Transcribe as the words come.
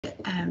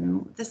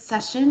This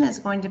session is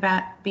going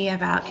to be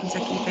about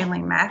Kentucky Family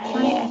Math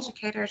Night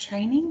Educator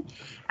Training,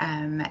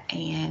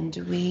 and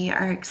we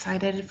are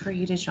excited for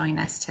you to join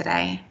us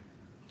today.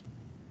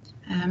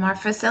 Our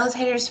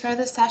facilitators for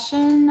the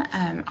session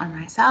are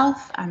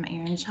myself. I'm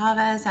Erin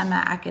Chavez. I'm an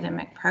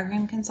academic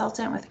program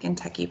consultant with the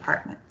Kentucky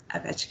Department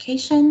of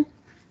Education.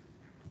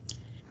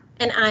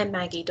 And I'm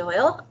Maggie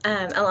Doyle.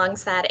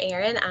 Alongside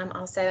Erin, I'm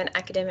also an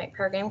academic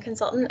program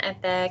consultant at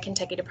the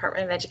Kentucky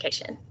Department of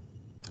Education.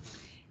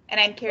 And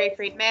I'm Carrie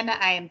Friedman.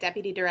 I am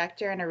Deputy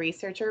Director and a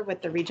researcher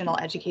with the Regional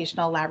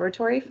Educational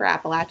Laboratory for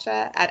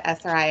Appalachia at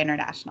SRI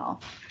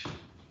International.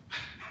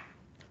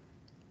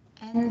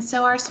 And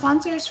so our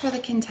sponsors for the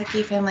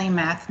Kentucky Family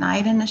Math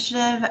Night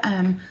Initiative,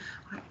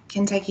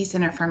 Kentucky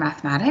Center for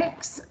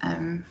Mathematics,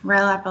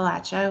 REL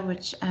Appalachia,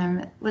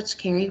 which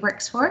Carrie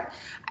works for,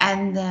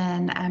 and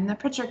then the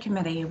Pritchard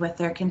Committee with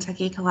their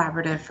Kentucky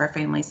Collaborative for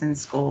Families and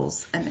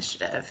Schools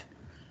initiative.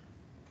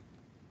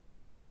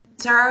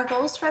 So our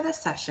goals for this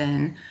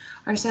session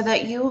are so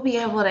that you will be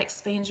able to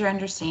expand your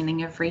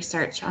understanding of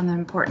research on the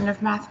importance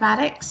of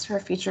mathematics for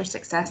future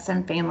success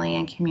in family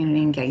and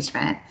community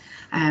engagement,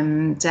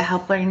 to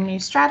help learn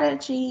new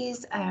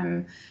strategies,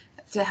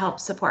 to help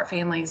support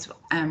families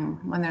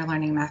when they're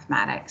learning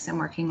mathematics and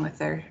working with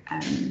their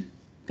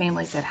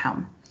families at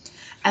home.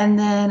 And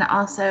then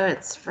also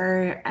it's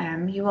for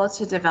you all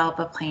to develop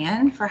a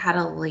plan for how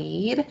to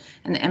lead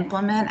and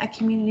implement a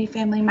community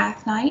family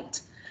math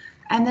night.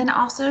 And then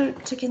also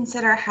to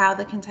consider how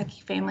the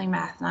Kentucky Family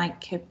Math Night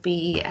could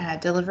be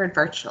delivered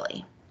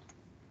virtually.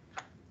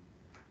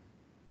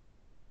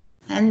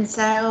 And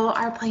so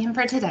our plan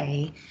for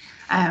today,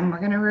 we're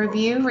going to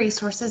review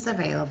resources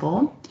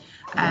available.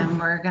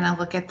 We're going to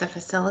look at the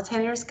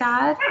Facilitator's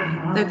Guide,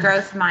 the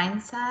Growth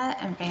Mindset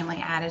and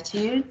Family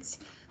Attitudes,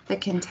 the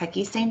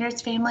Kentucky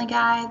Standards Family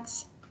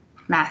Guides,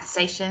 Math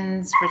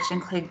Stations, which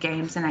include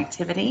games and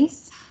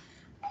activities,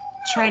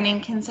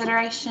 training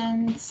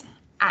considerations,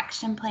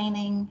 action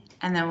planning,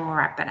 and then we'll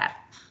wrap it up.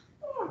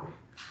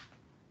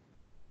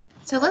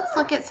 So let's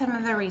look at some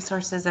of the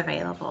resources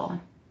available.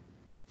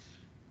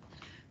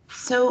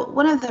 So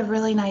one of the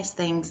really nice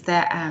things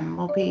that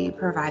will be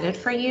provided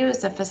for you is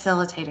the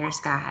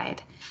Facilitator's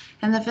Guide.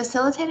 And the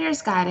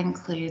Facilitator's Guide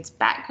includes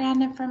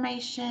background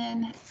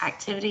information,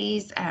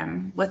 activities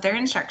with their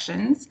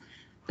instructions,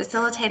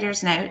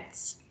 facilitator's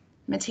notes,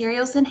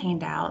 materials and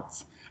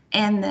handouts,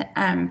 and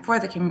for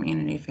the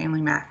Community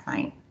Family Math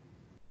Night.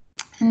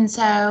 And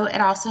so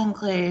it also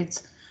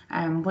includes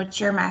what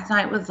your math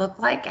night would look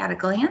like at a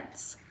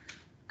glance,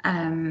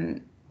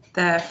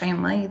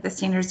 the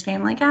standards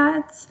family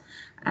guides,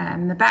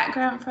 the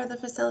background for the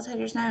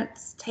facilitator's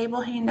notes,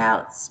 table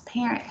handouts,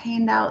 parent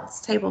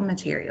handouts, table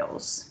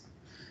materials.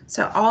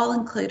 So all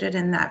included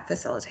in that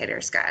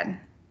facilitator's guide.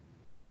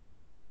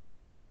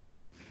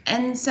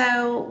 And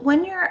so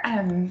when you're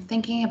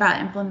thinking about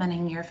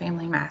implementing your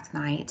family math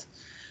night,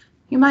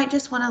 you might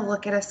just want to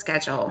look at a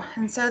schedule.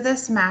 And so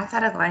this Math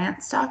at a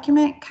Glance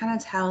document kind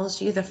of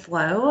tells you the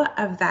flow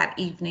of that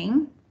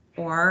evening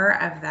or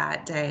of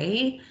that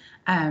day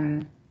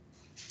and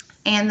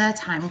the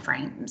time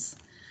frames.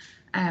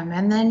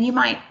 And then you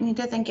might need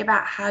to think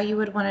about how you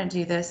would want to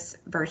do this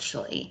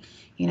virtually.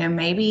 You know,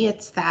 maybe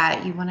it's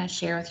that you want to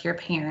share with your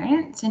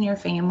parents and your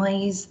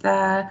families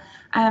the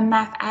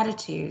math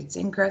attitudes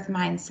and growth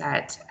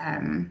mindset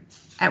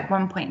at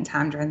one point in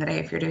time during the day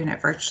if you're doing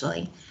it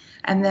virtually.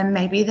 And then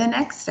maybe the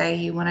next day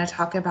you want to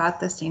talk about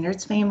the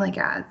standards family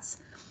guides.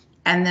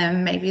 And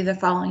then maybe the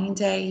following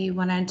day you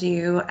want to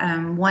do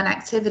one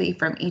activity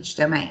from each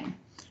domain.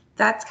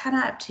 That's kind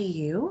of up to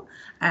you.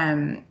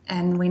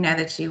 And we know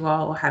that you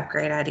all will have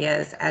great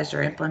ideas as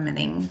you're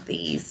implementing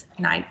these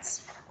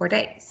nights or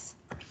days.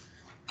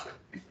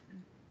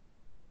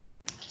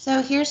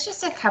 So here's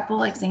just a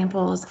couple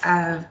examples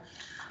of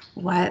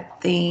what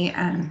the,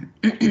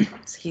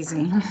 excuse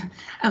me,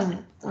 of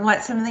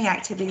what some of the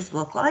activities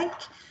look like.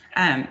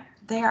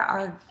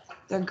 They're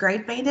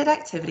grade banded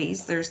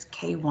activities. There's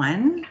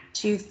K1,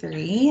 2,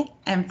 3,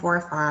 and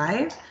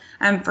 4,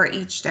 5 for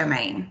each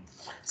domain.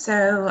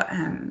 So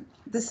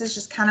this is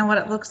just kind of what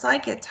it looks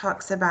like. It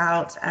talks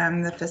about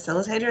the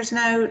facilitator's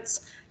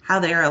notes, how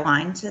they're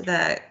aligned to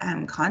the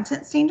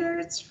content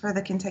standards for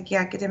the Kentucky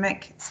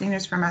Academic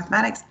Standards for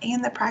Mathematics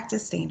and the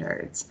practice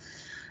standards.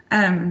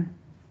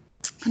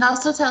 It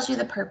also tells you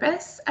the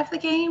purpose of the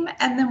game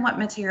and then what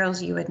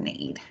materials you would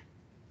need.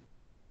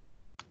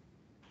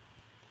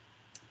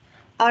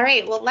 All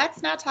right, well,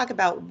 let's now talk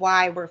about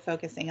why we're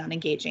focusing on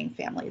engaging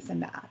families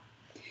in math.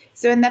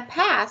 So in the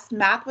past,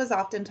 math was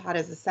often taught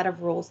as a set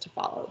of rules to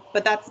follow,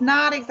 but that's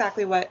not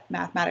exactly what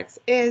mathematics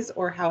is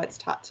or how it's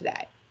taught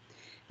today.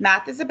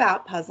 Math is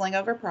about puzzling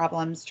over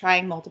problems,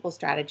 trying multiple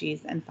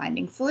strategies, and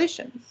finding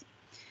solutions.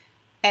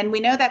 And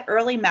we know that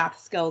early math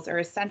skills are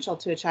essential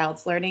to a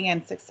child's learning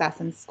and success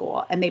in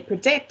school, and they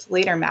predict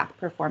later math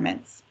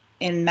performance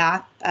in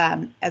math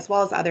as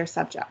well as other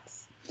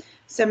subjects.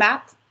 So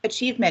math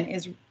achievement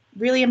is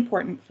really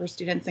important for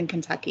students in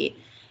Kentucky,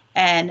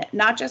 and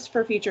not just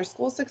for future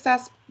school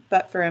success,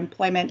 but for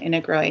employment in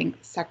a growing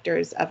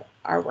sectors of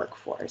our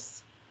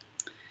workforce.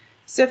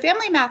 So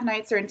family math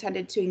nights are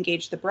intended to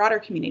engage the broader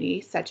community,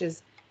 such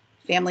as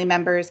family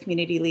members,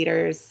 community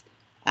leaders,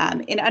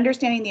 in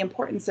understanding the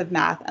importance of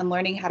math and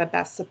learning how to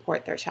best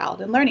support their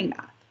child in learning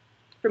math.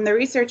 From the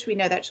research, we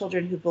know that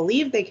children who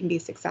believe they can be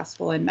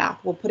successful in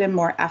math will put in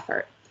more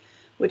effort,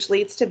 which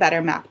leads to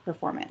better math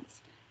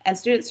performance. And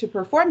students who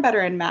perform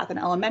better in math in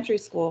elementary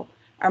school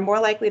are more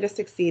likely to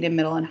succeed in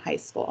middle and high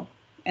school.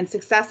 And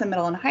success in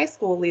middle and high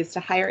school leads to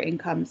higher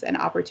incomes and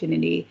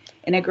opportunity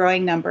in a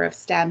growing number of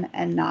STEM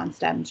and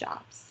non-STEM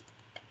jobs.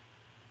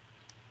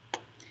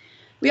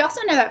 We also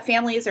know that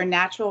families are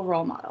natural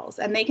role models,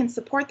 and they can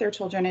support their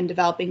children in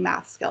developing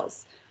math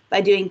skills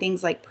by doing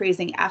things like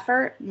praising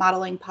effort,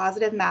 modeling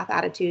positive math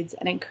attitudes,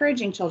 and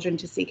encouraging children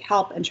to seek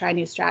help and try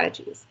new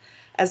strategies,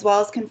 as well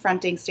as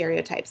confronting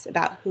stereotypes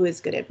about who is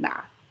good at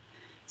math.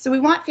 So we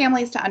want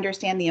families to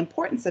understand the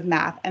importance of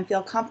math and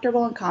feel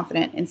comfortable and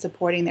confident in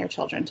supporting their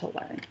children to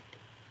learn.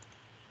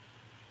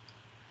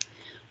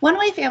 One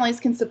way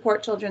families can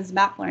support children's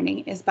math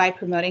learning is by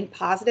promoting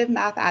positive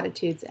math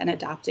attitudes and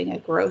adopting a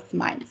growth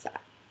mindset.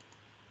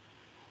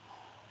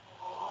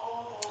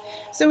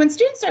 So when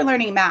students are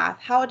learning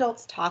math, how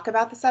adults talk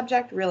about the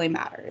subject really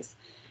matters.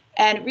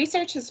 And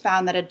research has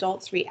found that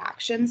adults'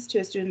 reactions to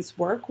a student's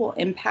work will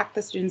impact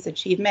the student's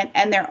achievement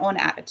and their own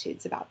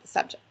attitudes about the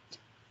subject.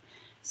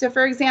 So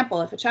for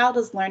example, if a child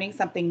is learning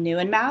something new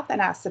in math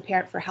and asks a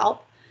parent for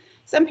help,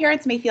 some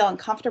parents may feel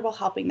uncomfortable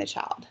helping the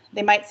child.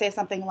 They might say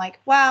something like,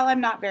 well,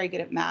 I'm not very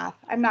good at math.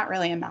 I'm not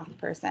really a math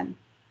person.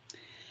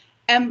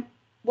 And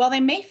while they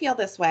may feel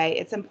this way,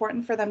 it's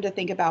important for them to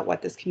think about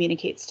what this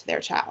communicates to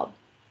their child.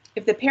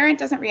 If the parent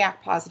doesn't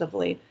react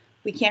positively,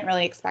 we can't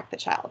really expect the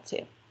child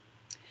to.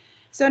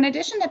 So in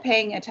addition to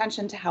paying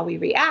attention to how we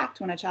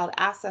react when a child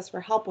asks us for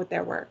help with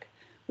their work,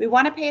 we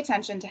want to pay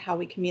attention to how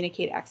we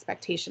communicate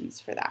expectations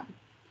for them.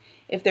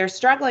 If they're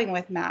struggling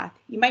with math,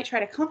 you might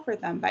try to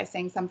comfort them by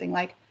saying something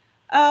like,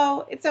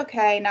 oh, it's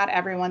okay, not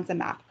everyone's a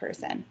math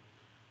person.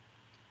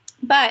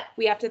 But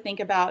we have to think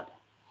about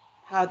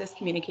how this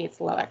communicates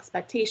low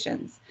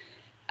expectations.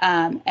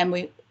 And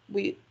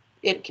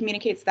it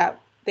communicates that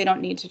they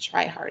don't need to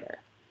try harder.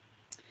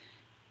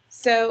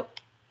 So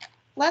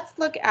let's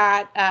look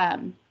at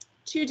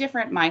two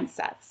different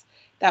mindsets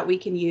that we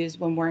can use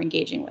when we're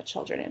engaging with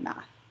children in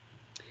math.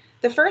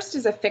 The first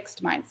is a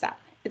fixed mindset.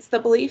 It's the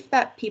belief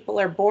that people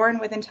are born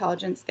with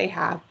intelligence they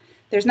have.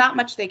 There's not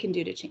much they can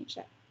do to change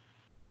it.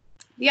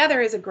 The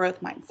other is a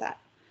growth mindset.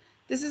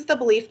 This is the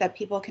belief that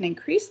people can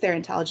increase their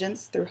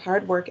intelligence through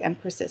hard work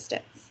and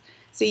persistence.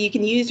 So you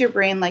can use your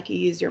brain like you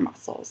use your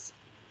muscles.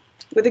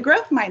 With a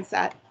growth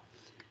mindset,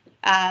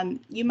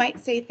 you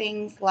might say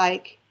things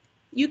like,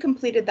 you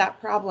completed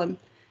that problem.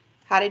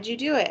 How did you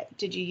do it?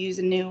 Did you use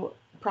a new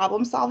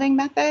problem-solving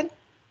method?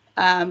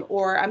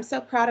 Or I'm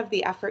so proud of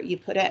the effort you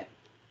put in.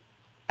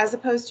 As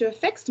opposed to a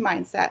fixed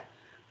mindset,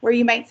 where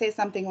you might say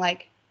something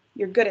like,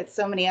 you're good at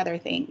so many other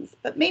things,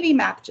 but maybe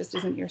math just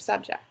isn't your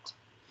subject.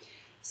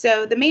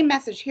 So the main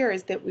message here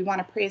is that we want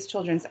to praise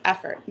children's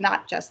effort,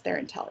 not just their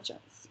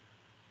intelligence.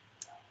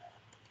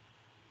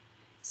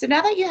 So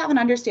now that you have an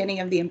understanding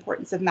of the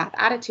importance of math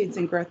attitudes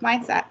and growth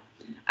mindset,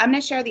 I'm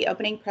going to share the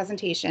opening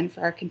presentation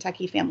for our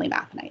Kentucky Family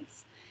Math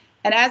Nights.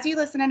 And as you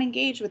listen and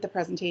engage with the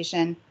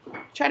presentation,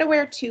 try to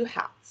wear two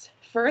hats.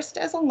 First,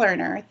 as a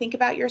learner, think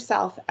about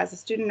yourself as a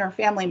student or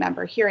family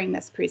member hearing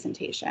this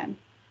presentation,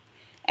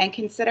 and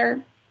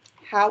consider,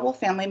 how will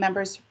family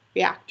members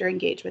react or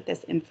engage with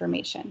this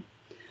information?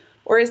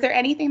 Or is there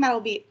anything that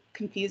will be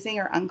confusing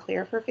or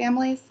unclear for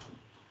families?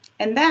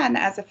 And then,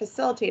 as a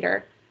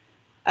facilitator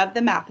of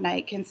the math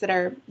night,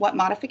 consider what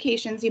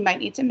modifications you might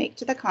need to make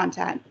to the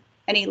content,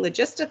 any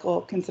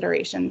logistical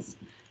considerations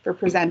for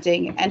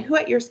presenting, and who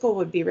at your school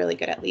would be really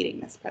good at leading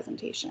this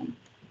presentation.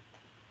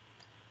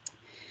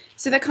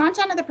 So the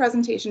content of the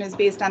presentation is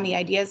based on the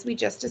ideas we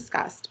just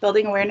discussed,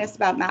 building awareness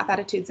about math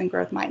attitudes and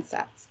growth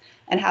mindsets,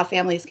 and how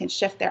families can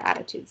shift their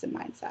attitudes and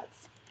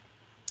mindsets.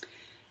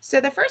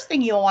 So the first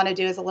thing you'll want to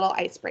do is a little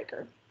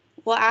icebreaker.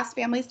 We'll ask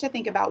families to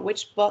think about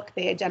which book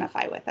they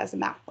identify with as a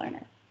math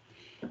learner.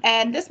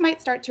 And this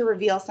might start to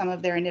reveal some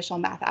of their initial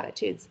math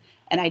attitudes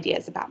and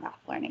ideas about math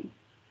learning.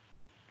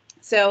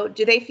 So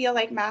do they feel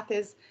like math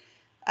is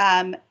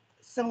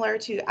similar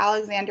to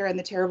Alexander and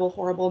the Terrible,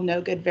 Horrible,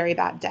 No Good, Very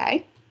Bad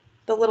Day,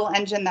 The Little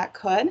Engine That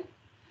Could,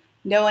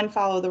 No One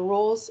Follow the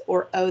Rules,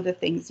 or Oh, the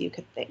Things You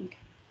Could Think?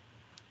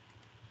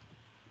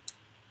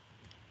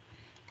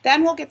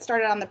 Then we'll get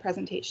started on the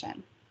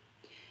presentation.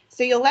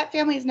 So you'll let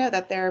families know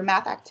that there are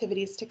math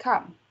activities to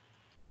come.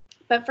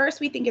 But first,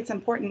 we think it's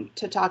important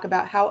to talk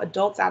about how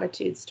adults'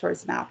 attitudes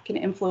towards math can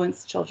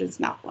influence children's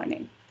math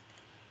learning.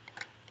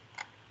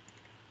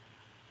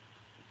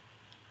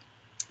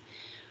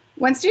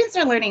 When students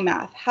are learning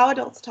math, how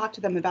adults talk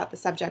to them about the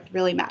subject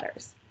really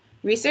matters.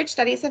 Research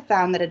studies have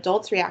found that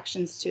adults'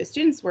 reactions to a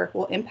student's work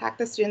will impact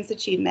the student's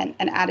achievement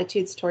and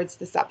attitudes towards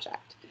the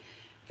subject.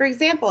 For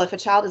example, if a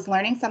child is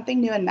learning something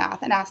new in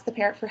math and asks the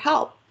parent for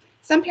help,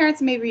 some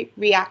parents may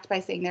react by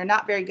saying they're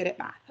not very good at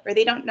math, or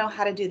they don't know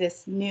how to do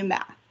this new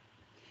math.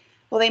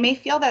 While they may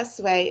feel this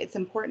way, it's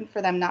important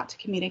for them not to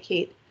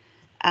communicate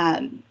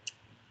um,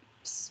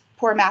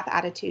 poor math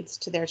attitudes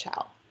to their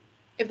child.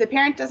 If the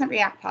parent doesn't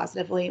react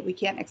positively, we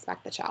can't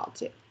expect the child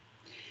to.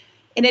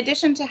 In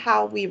addition to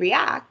how we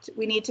react,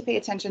 we need to pay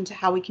attention to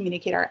how we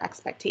communicate our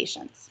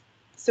expectations.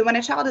 So when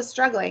a child is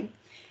struggling,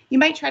 you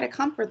might try to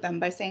comfort them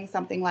by saying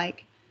something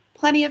like,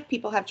 "Plenty of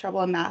people have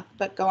trouble in math,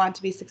 but go on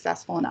to be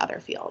successful in other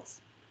fields."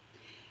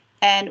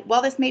 And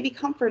while this may be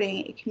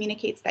comforting, it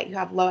communicates that you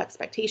have low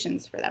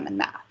expectations for them in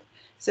math,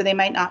 so they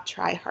might not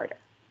try harder.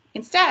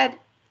 Instead,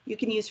 you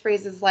can use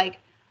phrases like,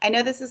 "I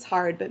know this is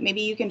hard, but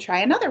maybe you can try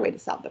another way to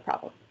solve the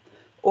problem."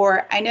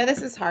 Or, "I know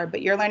this is hard,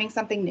 but you're learning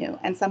something new,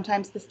 and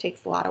sometimes this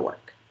takes a lot of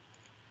work."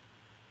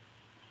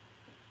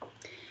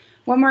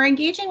 When we're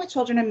engaging with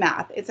children in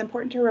math, it's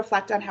important to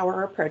reflect on how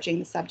we're approaching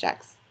the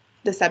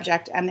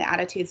subject and the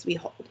attitudes we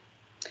hold.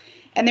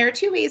 And there are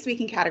two ways we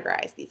can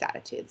categorize these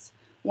attitudes.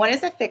 One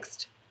is a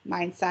fixed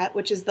mindset,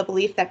 which is the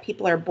belief that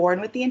people are born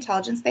with the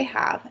intelligence they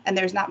have, and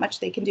there's not much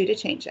they can do to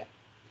change it.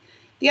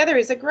 The other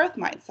is a growth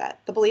mindset,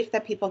 the belief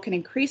that people can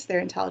increase their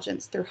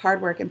intelligence through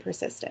hard work and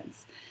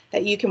persistence,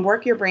 that you can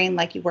work your brain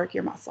like you work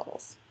your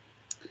muscles.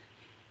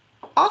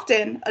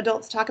 Often,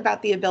 adults talk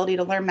about the ability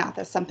to learn math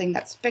as something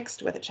that's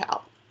fixed with a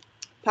child,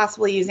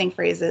 possibly using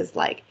phrases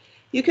like,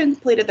 "You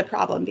completed the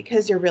problem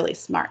because you're really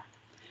smart,"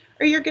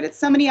 or "You're good at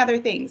so many other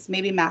things,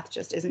 maybe math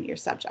just isn't your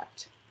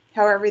subject."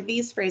 However,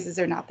 these phrases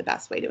are not the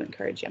best way to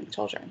encourage young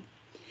children.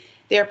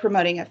 They are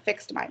promoting a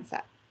fixed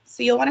mindset.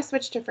 So you'll want to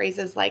switch to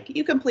phrases like,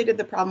 "You completed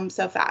the problem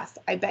so fast,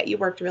 I bet you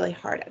worked really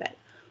hard at it."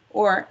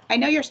 Or, "I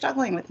know you're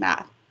struggling with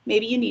math,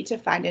 maybe you need to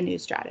find a new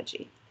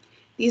strategy."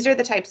 These are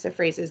the types of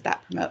phrases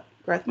that promote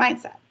growth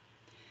mindset.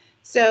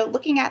 So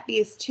looking at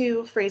these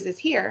two phrases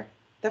here,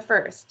 the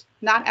first,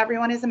 "Not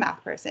everyone is a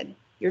math person,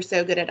 you're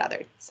so good at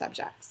other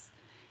subjects."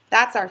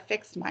 That's our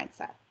fixed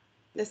mindset.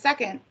 The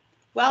second,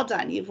 "Well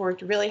done, you've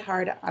worked really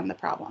hard on the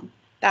problem."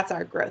 That's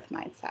our growth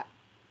mindset.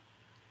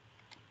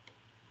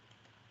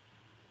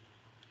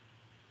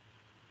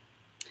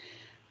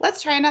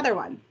 Let's try another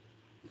one.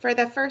 For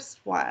the first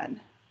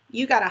one,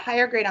 "You got a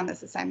higher grade on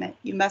this assignment,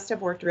 you must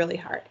have worked really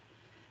hard."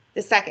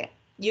 The second,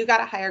 "You got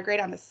a higher grade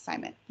on this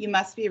assignment, you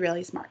must be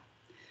really smart."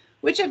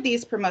 Which of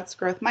these promotes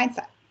growth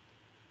mindset?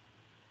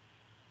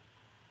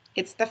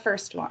 It's the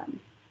first one.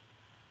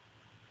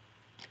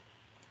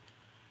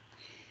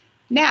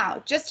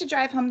 Now, just to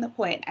drive home the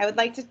point, I would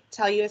like to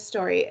tell you a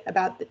story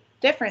about the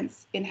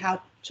difference in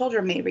how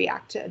children may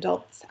react to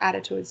adults'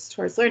 attitudes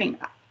towards learning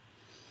math.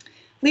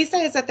 Lisa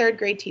is a third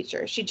grade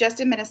teacher. She just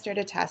administered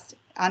a test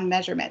on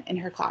measurement in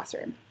her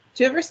classroom.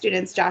 Two of her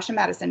students, Josh and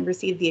Madison,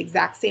 received the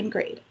exact same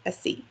grade, a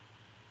C.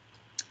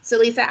 So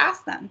Lisa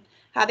asked them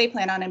how they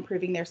plan on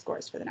improving their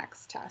scores for the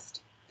next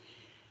test.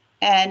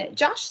 And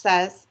Josh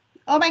says,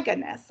 "Oh my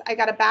goodness, I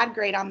got a bad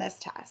grade on this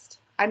test.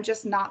 I'm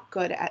just not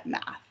good at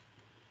math.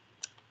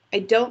 I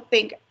don't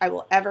think I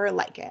will ever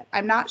like it.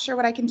 I'm not sure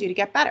what I can do to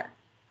get better.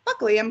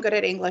 Luckily, I'm good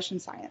at English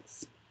and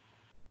science."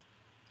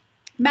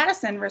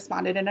 Madison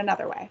responded in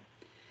another way.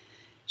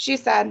 She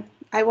said,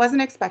 "I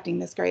wasn't expecting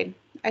this grade.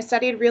 I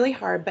studied really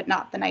hard, but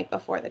not the night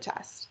before the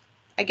test.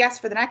 I guess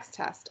for the next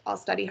test, I'll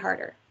study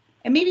harder,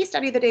 and maybe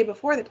study the day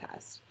before the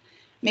test.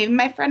 Maybe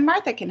my friend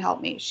Martha can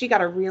help me. She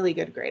got a really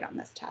good grade on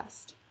this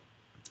test."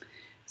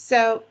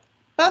 So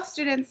both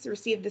students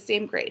received the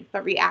same grade,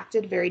 but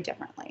reacted very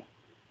differently.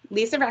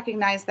 Lisa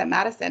recognized that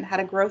Madison had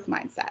a growth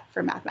mindset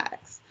for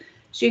mathematics.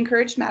 She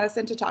encouraged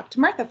Madison to talk to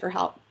Martha for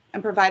help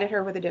and provided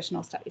her with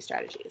additional study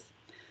strategies.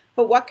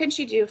 But what can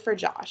she do for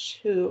Josh,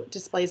 who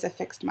displays a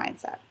fixed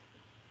mindset?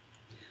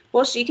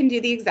 Well, she can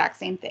do the exact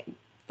same thing.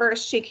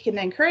 First, she can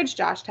encourage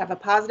Josh to have a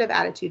positive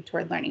attitude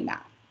toward learning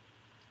math.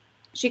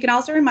 She can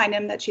also remind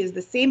him that she has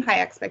the same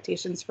high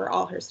expectations for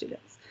all her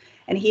students,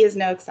 and he is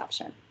no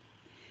exception.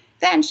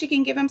 Then she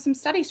can give him some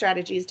study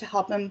strategies to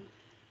help him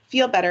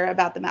feel better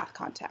about the math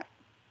content.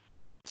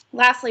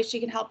 Lastly, she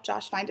can help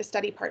Josh find a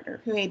study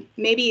partner who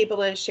may be able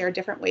to share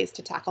different ways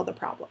to tackle the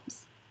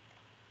problems.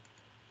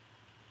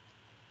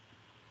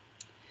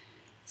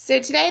 So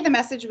today, the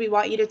message we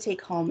want you to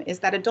take home is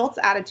that adults'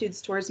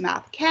 attitudes towards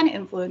math can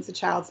influence a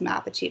child's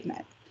math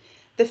achievement.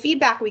 The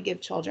feedback we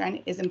give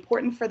children is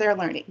important for their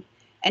learning,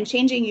 and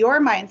changing your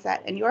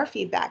mindset and your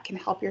feedback can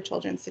help your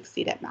children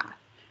succeed at math.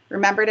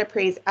 Remember to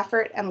praise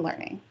effort and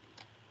learning.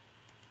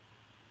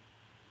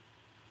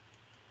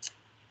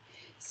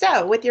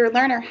 So with your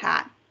learner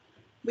hat,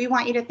 we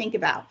want you to think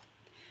about,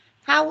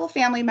 how will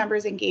family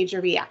members engage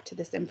or react to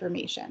this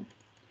information?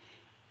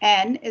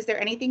 And is there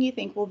anything you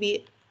think will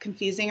be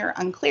confusing or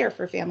unclear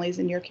for families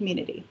in your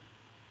community?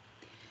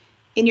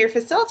 In your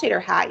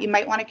facilitator hat, you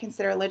might want to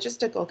consider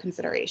logistical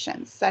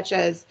considerations, such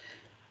as,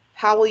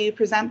 how will you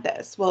present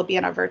this? Will it be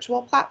on a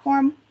virtual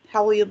platform?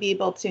 How will you be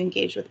able to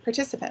engage with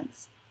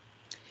participants?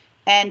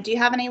 And do you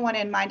have anyone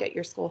in mind at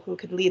your school who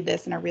could lead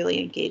this in a really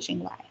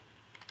engaging way?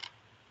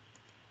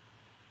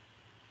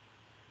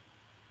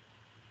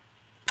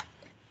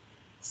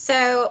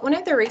 So one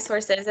of the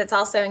resources that's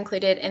also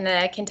included in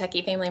the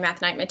Kentucky Family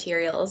Math Night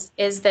materials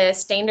is the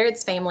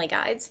Standards Family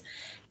Guides.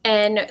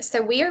 And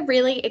so we are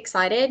really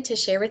excited to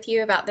share with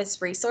you about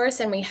this resource,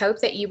 and we hope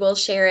that you will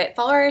share it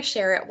far,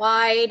 share it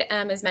wide,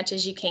 as much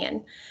as you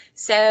can.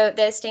 So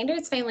the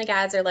Standards Family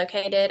Guides are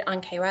located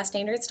on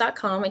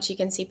kystandards.com, which you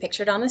can see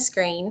pictured on the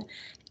screen.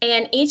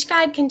 And each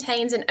guide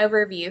contains an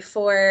overview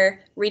for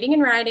reading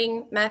and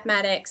writing,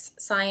 mathematics,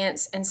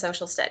 science, and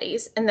social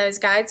studies. And those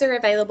guides are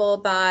available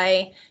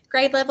by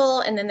grade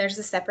level, and then there's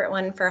a separate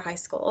one for high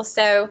school.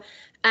 So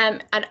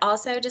I'd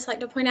also just like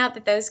to point out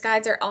that those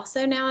guides are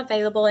also now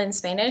available in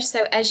Spanish.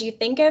 So as you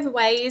think of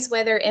ways,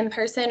 whether in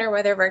person or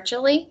whether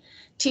virtually,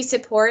 to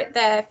support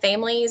the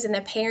families and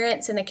the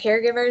parents and the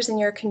caregivers in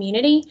your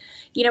community,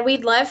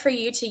 we'd love for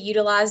you to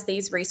utilize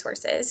these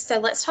resources. So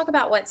let's talk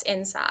about what's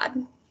inside.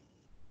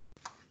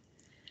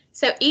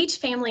 So each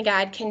family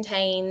guide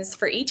contains,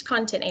 for each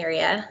content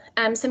area,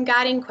 some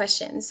guiding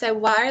questions. So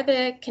why are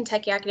the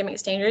Kentucky Academic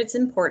Standards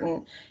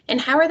important,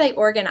 and how are they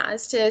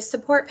organized to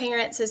support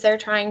parents as they're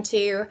trying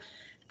to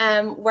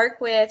work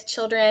with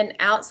children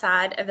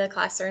outside of the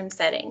classroom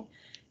setting?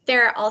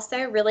 There are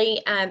also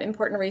really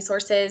important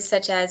resources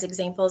such as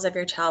examples of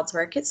your child's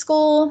work at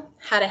school,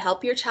 how to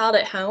help your child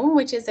at home,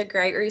 which is a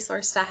great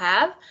resource to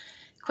have,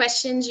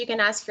 questions you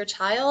can ask your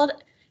child,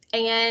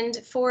 and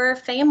for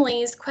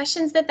families,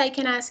 questions that they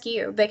can ask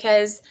you,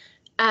 because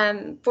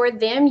for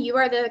them, you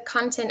are the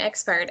content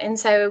expert. And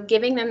so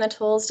giving them the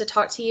tools to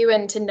talk to you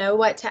and to know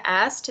what to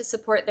ask to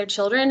support their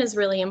children is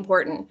really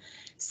important.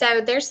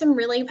 So there's some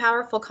really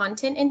powerful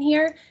content in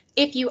here.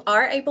 If you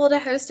are able to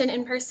host an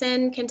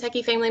in-person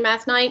Kentucky Family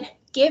Math Night,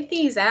 give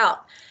these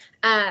out.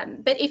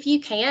 But if you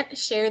can't,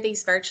 share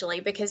these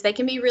virtually, because they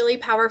can be really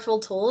powerful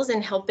tools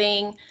in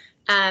helping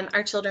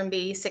our children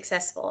be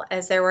successful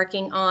as they're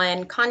working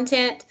on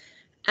content,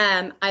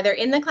 either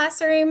in the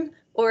classroom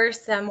or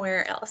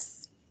somewhere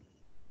else.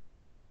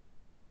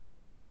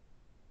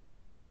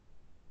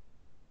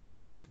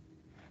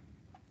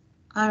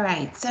 All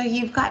right, so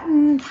you've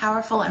gotten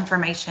powerful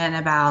information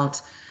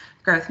about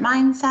growth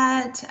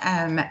mindset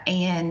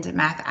and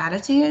math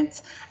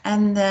attitudes.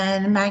 And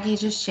then Maggie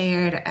just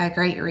shared a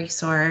great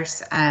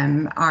resource,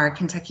 our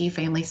Kentucky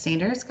Family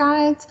Standards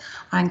Guides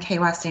on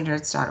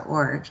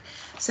kystandards.org.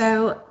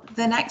 So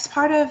the next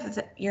part of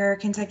your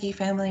Kentucky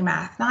Family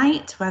Math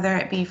Night, whether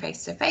it be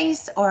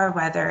face-to-face or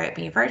whether it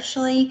be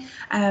virtually,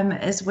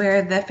 is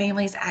where the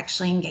families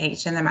actually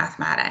engage in the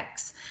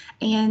mathematics.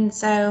 And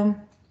so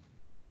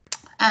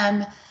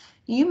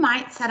you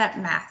might set up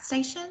math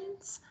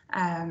stations,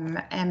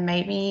 and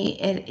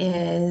maybe it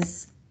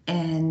is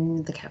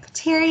in the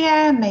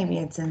cafeteria, maybe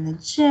it's in the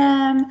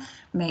gym,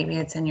 maybe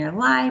it's in your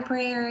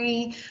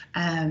library,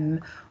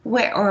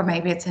 or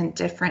maybe it's in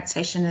different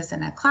stations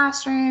in a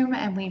classroom.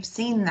 And we've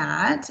seen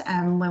that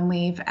when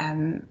we've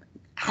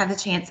had the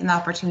chance and the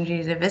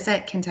opportunity to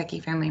visit Kentucky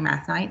Family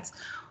Math Nights.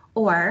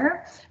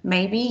 Or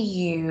maybe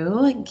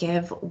you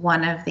give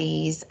one of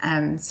these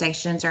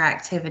stations or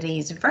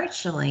activities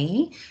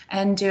virtually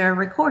and do a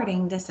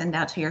recording to send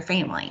out to your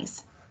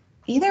families.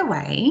 Either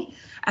way,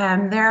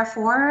 there are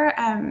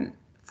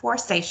four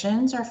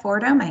stations or four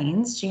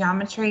domains: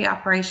 geometry,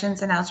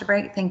 operations and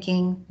algebraic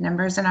thinking,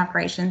 numbers and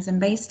operations in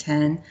base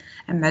 10,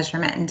 and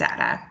measurement and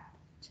data.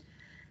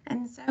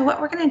 And so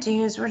what we're going to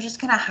do is we're just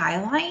going to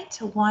highlight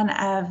one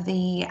of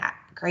the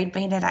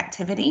grade-banded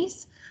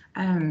activities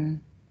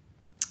and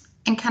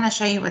kind of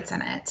show you what's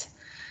in it.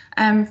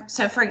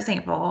 So for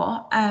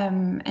example,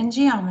 in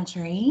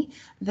geometry,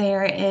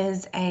 there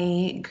is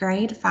a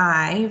grade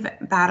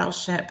 5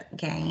 battleship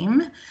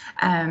game.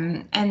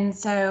 And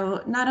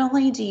so not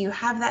only do you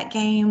have that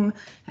game,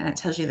 and it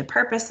tells you the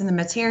purpose and the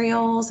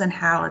materials and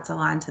how it's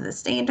aligned to the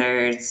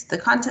standards, the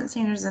content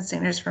standards and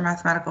standards for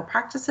mathematical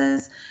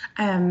practices.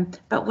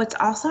 But what's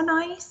also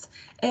nice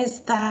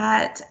is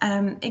that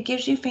it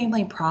gives you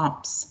family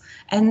prompts.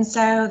 And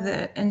so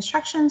the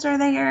instructions are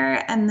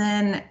there, and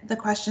then the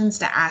questions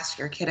to ask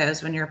your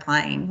kiddos when you're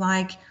playing,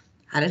 like,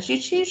 how did you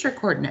choose your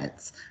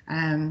coordinates?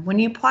 When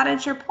you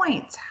plotted your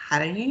points, how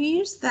do you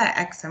use the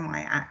X and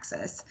Y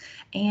axis?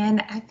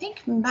 And I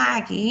think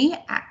Maggie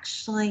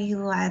actually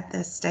led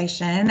this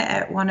station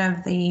at one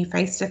of the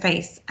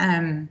face-to-face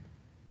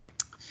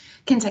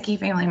Kentucky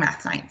Family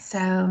Math Nights.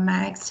 So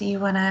Mags, do you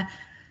want to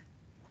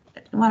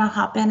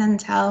hop in and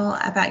tell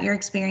about your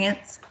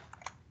experience?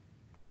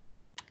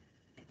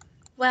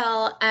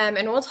 Well,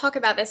 and we'll talk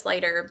about this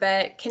later,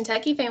 but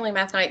Kentucky Family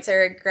Math Nights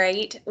are a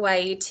great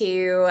way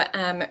to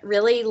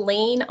really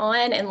lean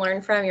on and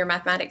learn from your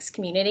mathematics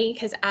community,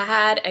 because I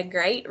had a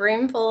great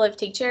room full of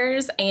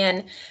teachers,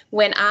 and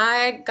when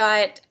I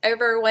got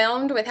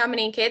overwhelmed with how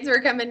many kids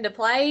were coming to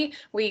play,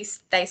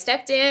 they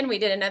stepped in, we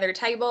did another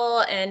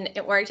table, and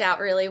it worked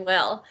out really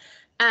well.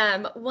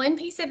 One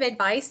piece of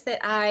advice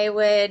that I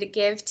would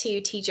give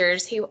to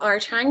teachers who are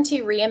trying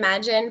to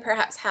reimagine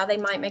perhaps how they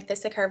might make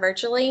this occur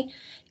virtually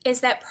is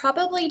that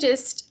probably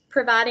just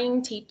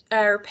providing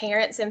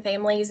parents and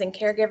families and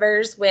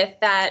caregivers with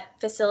that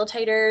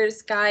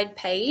facilitator's guide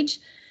page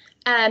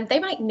They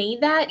might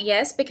need that,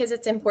 yes, because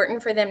it's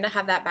important for them to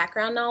have that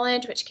background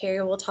knowledge, which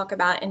Carrie will talk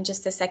about in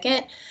just a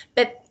second.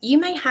 But you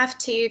may have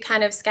to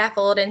kind of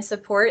scaffold and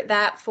support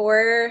that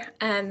for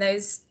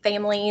those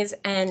families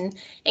and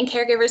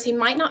caregivers who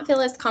might not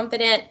feel as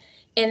confident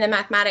in the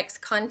mathematics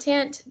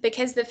content,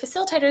 because the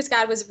facilitator's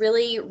guide was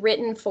really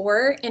written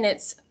for, in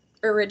its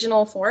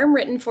original form,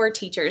 written for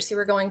teachers who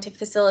were going to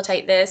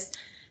facilitate this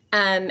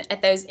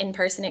at those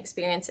in-person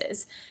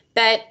experiences.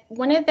 But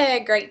one of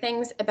the great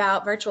things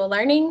about virtual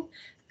learning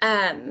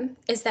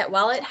is that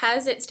while it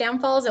has its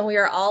downfalls and we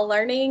are all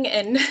learning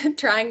and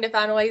trying to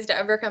find ways to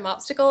overcome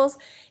obstacles,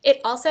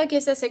 it also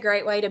gives us a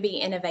great way to be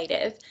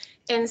innovative.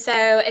 And so,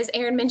 as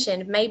Erin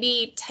mentioned,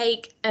 maybe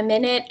take a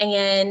minute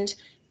and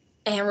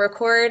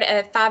record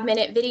a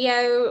 5-minute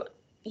video,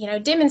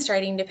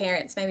 demonstrating to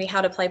parents maybe how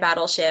to play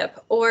Battleship,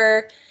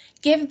 or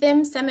give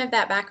them some of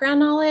that background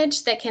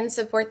knowledge that can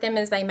support them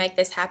as they make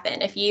this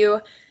happen. If you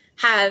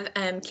have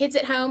kids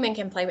at home and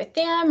can play with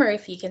them, or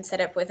if you can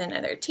set up with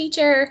another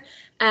teacher,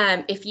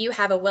 if you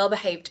have a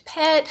well-behaved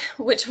pet,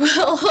 which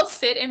will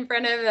sit in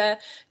front of a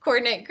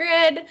coordinate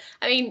grid,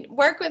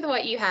 work with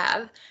what you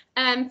have.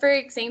 For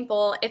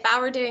example, if I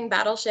were doing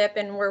Battleship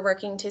and we're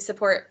working to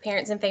support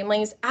parents and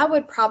families, I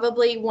would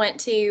probably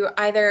want to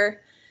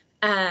either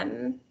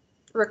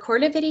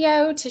record a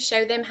video to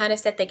show them how to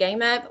set the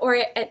game up, or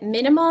at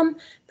minimum,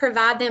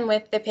 provide them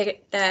with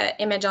the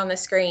image on the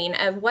screen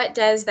of what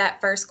does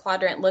that first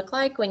quadrant look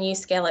like when you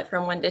scale it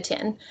from 1 to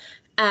 10.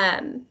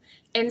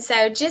 And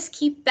so just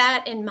keep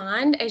that in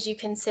mind as you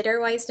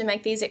consider ways to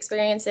make these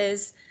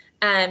experiences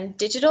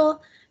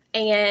digital.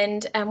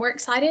 And we're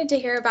excited to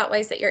hear about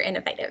ways that you're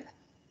innovative.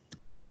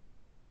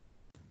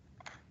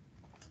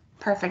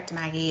 Perfect,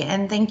 Maggie,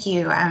 and thank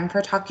you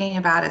for talking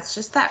about it's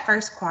just that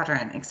first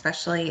quadrant,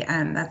 especially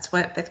that's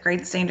what 5th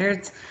grade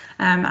standards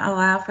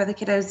allow for the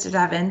kiddos to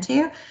dive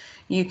into.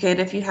 You could,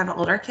 if you have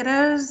older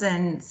kiddos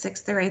in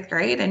 6th or 8th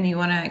grade and you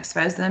want to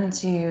expose them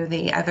to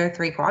the other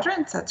 3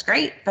 quadrants, that's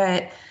great,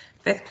 but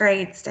 5th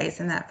grade stays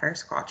in that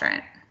first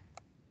quadrant.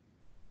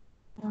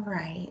 All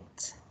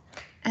right.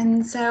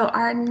 And so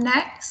our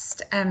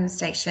next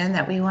station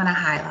that we want to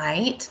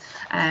highlight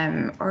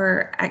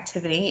or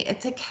activity,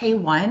 it's a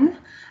K1.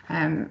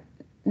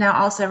 Now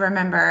also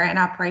remember, in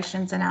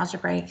operations and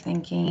algebraic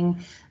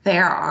thinking,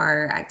 there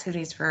are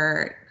activities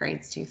for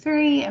grades 2,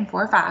 3, and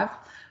 4, 5,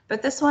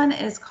 but this one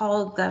is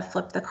called the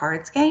Flip the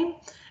Cards game.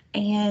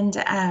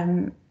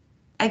 And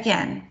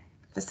again,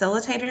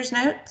 facilitator's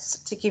notes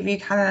to give you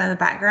kind of the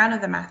background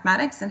of the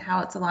mathematics and how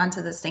it's aligned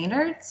to the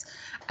standards.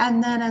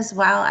 And then as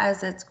well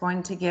as it's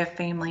going to give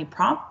family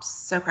prompts,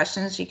 so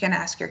questions you can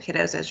ask your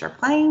kiddos as you're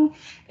playing,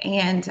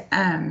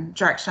 and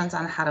directions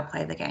on how to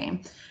play the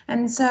game.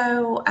 And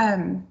so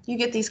you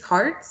get these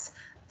cards.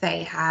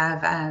 They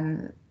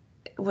have,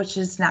 which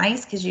is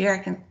nice because you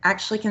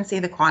actually can see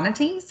the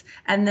quantities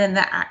and then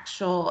the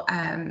actual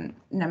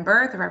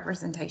number, the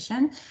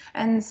representation.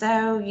 And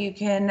so you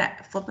can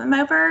flip them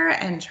over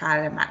and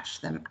try to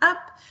match them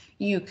up.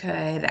 You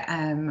could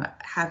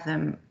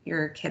have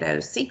your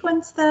kiddos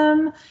sequence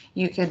them.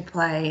 You could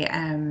play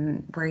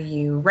where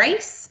you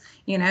race,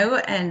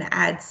 and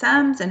add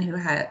sums, and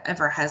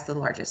whoever has the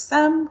largest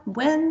sum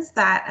wins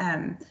that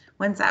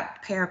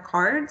pair of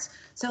cards.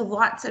 So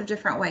lots of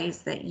different ways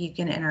that you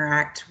can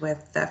interact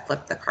with the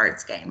Flip the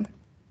Cards game.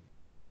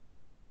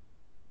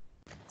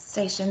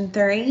 Station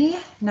 3,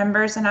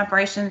 numbers and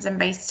operations in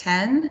base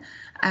 10.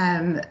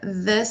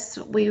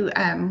 We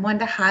wanted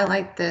to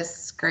highlight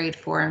this grade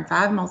 4 and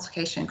 5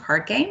 multiplication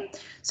card game.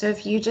 So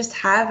if you just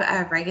have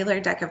a regular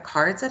deck of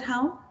cards at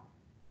home,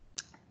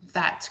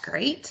 that's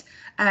great.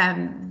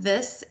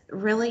 This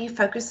really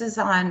focuses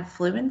on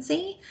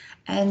fluency.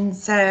 And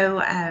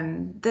so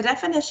the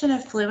definition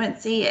of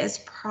fluency is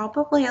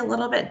probably a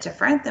little bit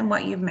different than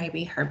what you've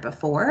maybe heard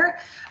before.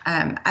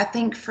 I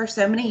think for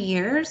so many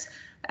years,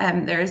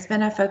 there's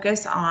been a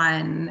focus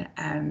on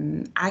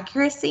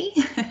accuracy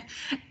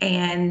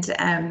and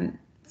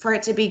for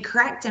it to be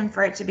correct and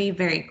for it to be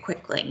very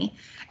quickly.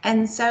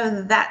 And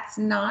so that's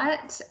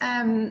not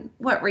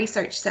what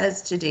research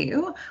says to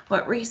do.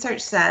 What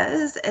research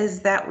says is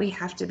that we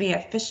have to be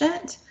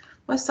efficient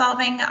with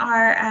solving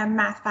our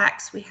math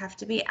facts. We have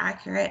to be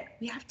accurate,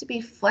 we have to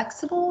be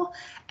flexible,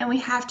 and we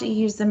have to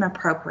use them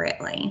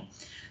appropriately.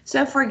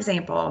 So for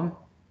example,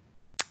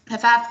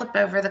 if I flip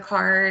over the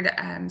card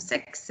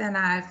 6 and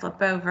I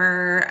flip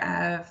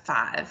over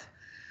 5,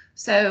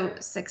 so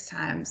 6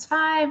 times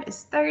 5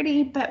 is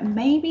 30, but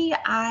maybe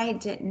I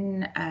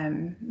didn't,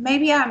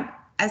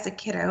 as a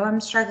kiddo,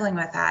 I'm struggling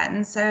with that.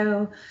 And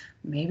so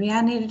maybe I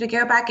needed to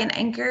go back and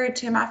anchor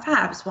to my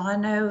 5s. Well, I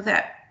know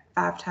that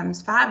 5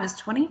 times 5 is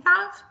 25.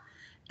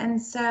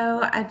 And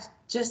so I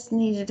just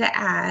needed to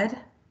add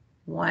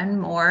one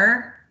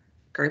more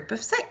group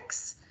of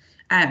 6.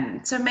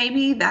 So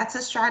maybe that's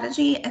a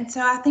strategy. And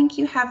so I think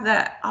you have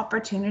the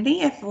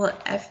opportunity,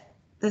 if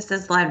this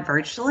is led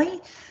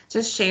virtually,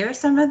 to share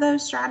some of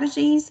those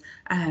strategies.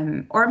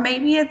 Or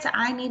maybe it's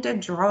I need to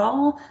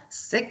draw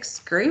 6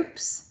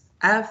 groups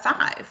of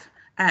 5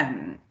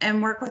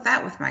 and work with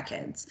that with my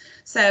kids.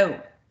 So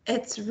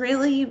It's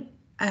really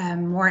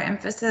more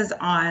emphasis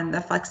on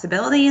the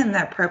flexibility and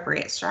the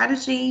appropriate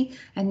strategy,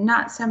 and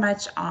not so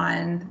much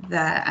on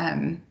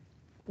the,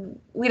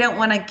 we don't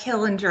want to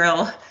kill and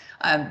drill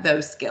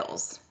those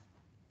skills.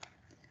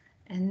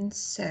 And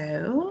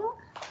so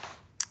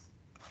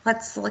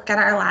let's look at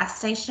our last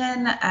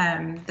station.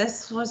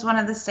 This was one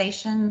of the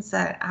stations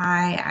that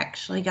I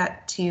actually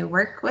got to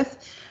work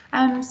with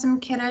some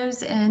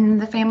kiddos in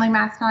the family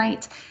math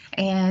night,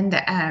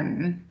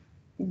 and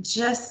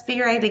just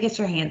be ready to get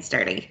your hands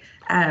dirty.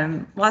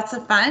 Lots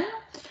of fun,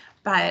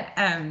 but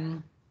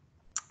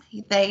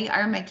they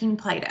are making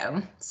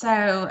Play-Doh.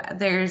 So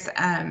there's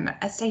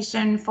a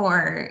station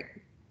for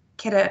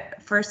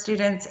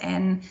students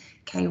in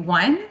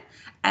K1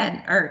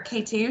 or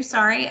K2,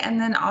 sorry,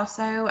 and then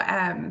also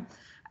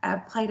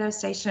a Play-Doh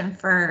station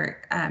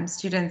for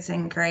students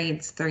in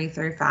grades 3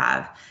 through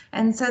 5.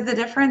 And so the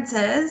difference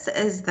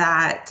is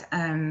that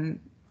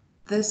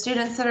the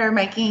students that are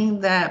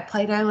making the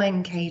Play-Doh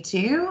in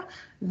K2,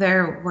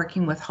 they're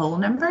working with whole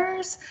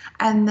numbers.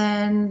 And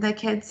then the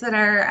kids that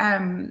are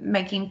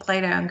making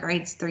Play-Doh in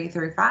grades 3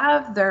 through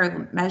 5,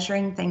 they're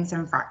measuring things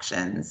in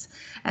fractions.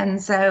 And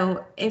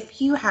so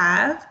if you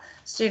have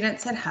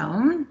students at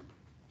home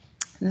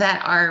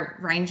that are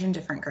ranging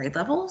different grade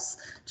levels,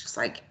 just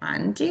like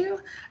mine do,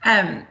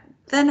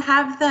 then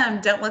have them,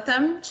 don't let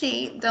them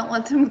cheat, don't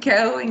let them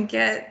go and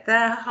get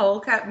the whole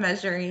cup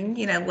measuring,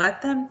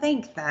 let them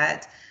think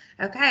that,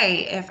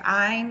 okay, if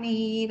I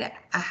need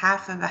a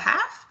half of a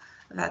half,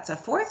 that's a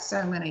fourth, so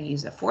I'm going to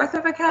use a fourth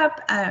of a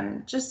cup.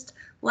 Just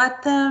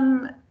let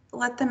them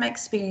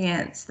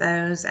experience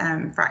those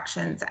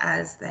fractions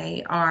as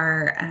they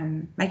are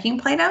making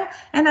Play-Doh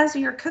and as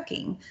you're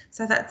cooking.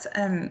 So that's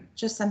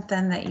just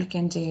something that you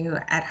can do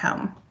at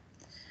home.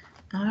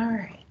 All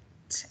right,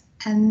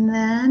 and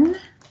then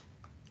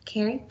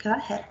Carrie, go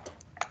ahead.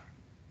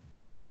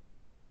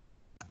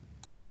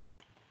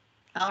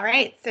 All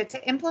right, so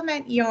to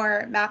implement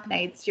your math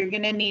nights, you're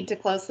going to need to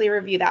closely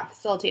review that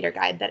facilitator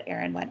guide that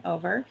Erin went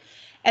over.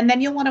 And then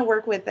you'll want to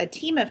work with a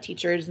team of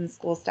teachers and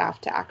school staff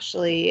to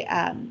actually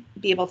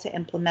be able to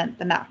implement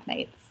the math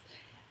nights.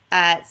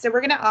 So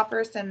we're going to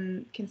offer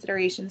some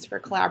considerations for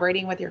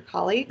collaborating with your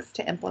colleagues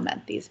to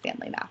implement these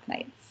family math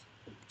nights.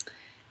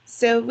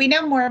 So we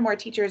know more and more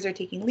teachers are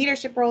taking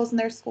leadership roles in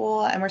their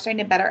school, and we're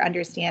starting to better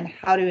understand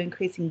how to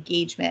increase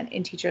engagement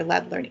in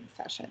teacher-led learning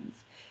sessions.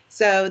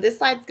 So this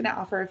slide is going to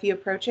offer a few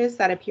approaches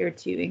that appear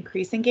to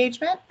increase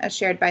engagement, as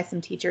shared by some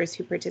teachers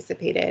who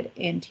participated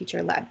in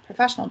teacher-led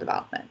professional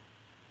development.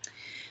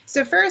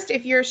 So first,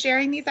 if you're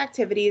sharing these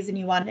activities and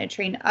you want to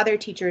train other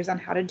teachers on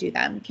how to do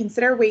them,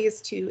 consider ways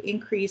to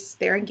increase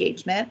their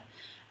engagement.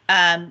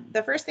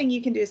 The first thing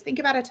you can do is think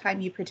about a time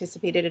you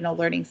participated in a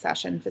learning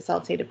session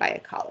facilitated by a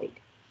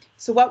colleague.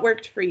 So what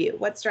worked for you?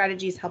 What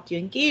strategies helped you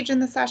engage in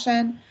the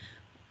session?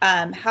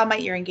 How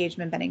might your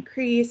engagement been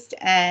increased?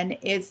 And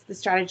is the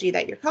strategy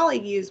that your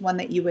colleague used one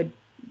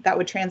that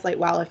would translate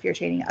well if you're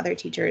training other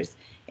teachers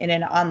in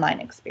an online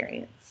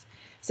experience?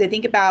 So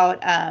think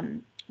about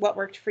what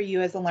worked for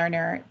you as a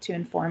learner to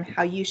inform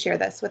how you share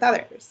this with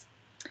others.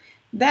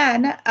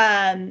 Then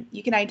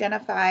you can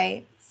identify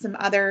some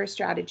other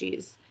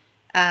strategies,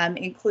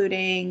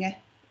 including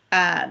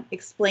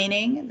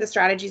explaining the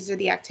strategies or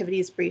the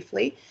activities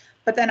briefly,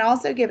 but then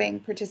also giving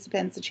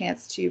participants a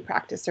chance to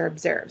practice or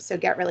observe. So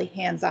get really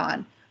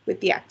hands-on with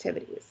the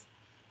activities.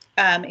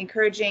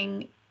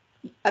 Encouraging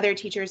other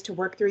teachers to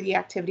work through the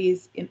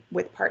activities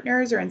with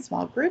partners or in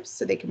small groups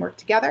so they can work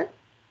together.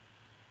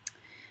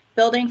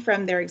 Building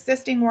from their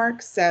existing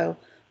work. So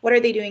what are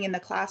they doing in the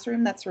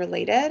classroom that's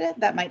related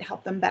that might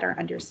help them better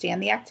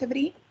understand the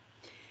activity?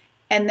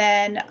 And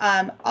then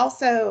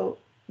also,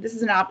 this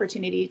is an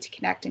opportunity to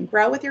connect and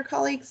grow with your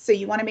colleagues. So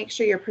you want to make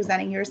sure you're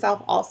presenting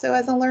yourself also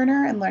as a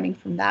learner and learning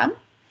from them.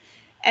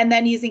 And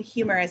then using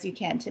humor as you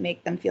can to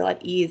make them feel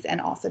at ease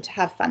and also to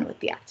have fun with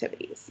the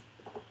activities.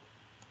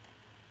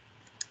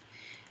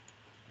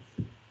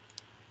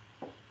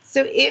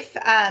 So if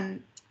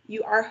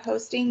you are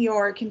hosting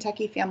your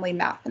Kentucky Family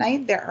Math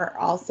Night, there are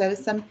also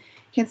some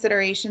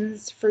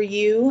considerations for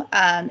you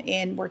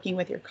in working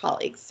with your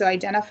colleagues. So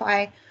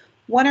identify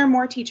one or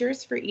more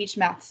teachers for each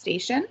math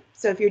station.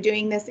 So if you're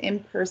doing this in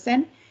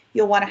person,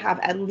 you'll want to have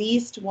at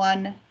least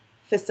one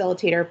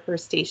facilitator per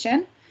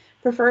station,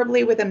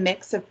 preferably with a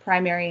mix of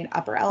primary and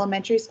upper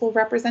elementary school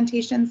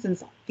representation,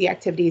 since the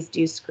activities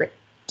do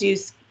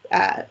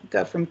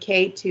go from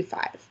K to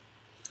 5.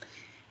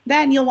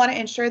 Then you'll want to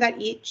ensure that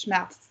each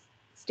math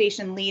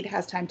station lead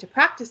has time to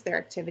practice their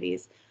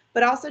activities,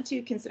 but also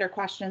to consider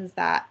questions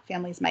that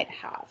families might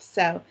have.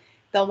 So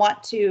they'll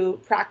want to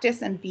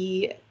practice and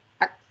be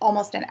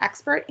almost an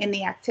expert in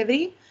the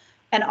activity,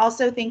 and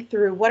also think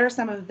through what are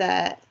some of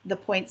the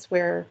points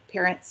where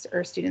parents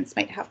or students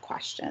might have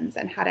questions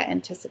and how to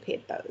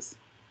anticipate those.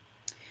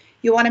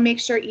 You want to make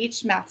sure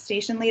each math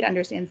station lead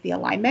understands the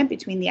alignment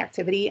between the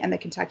activity and the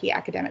Kentucky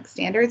academic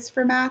standards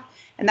for math,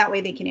 and that way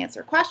they can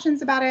answer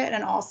questions about it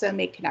and also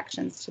make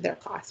connections to their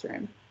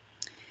classroom.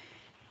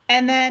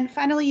 And then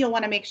finally, you'll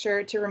want to make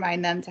sure to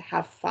remind them to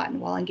have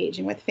fun while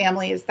engaging with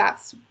families.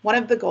 That's one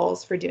of the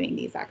goals for doing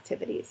these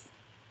activities.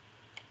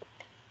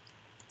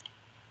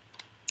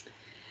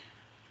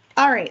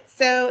 All right,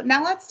 so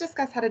now let's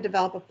discuss how to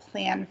develop a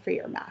plan for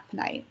your math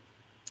night.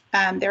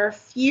 There are a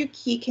few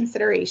key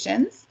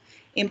considerations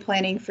in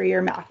planning for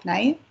your math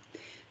night.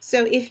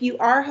 So if you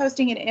are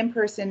hosting an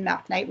in-person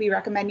math night, we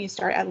recommend you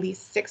start at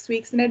least 6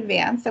 weeks in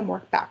advance and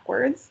work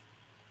backwards.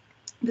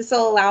 This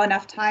will allow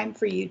enough time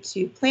for you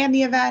to plan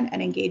the event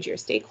and engage your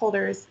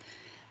stakeholders.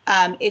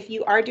 If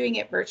you are doing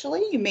it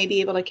virtually, you may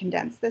be able to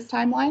condense this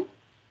timeline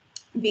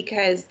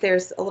because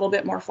there's a little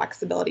bit more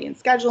flexibility in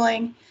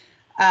scheduling,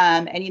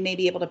 and you may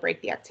be able to break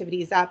the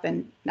activities up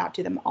and not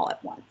do them all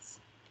at once.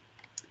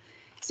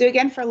 So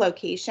again, for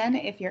location,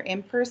 if you're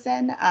in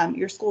person,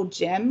 your school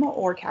gym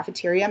or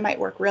cafeteria might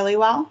work really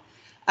well.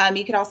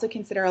 You could also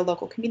consider a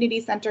local community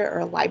center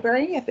or a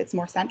library if it's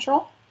more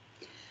central.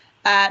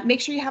 Make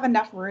sure you have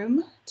enough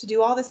room to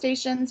do all the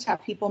stations, to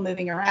have people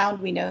moving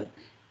around. We know,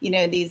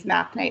 these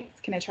math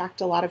nights can attract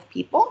a lot of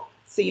people,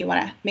 so you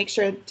want to make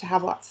sure to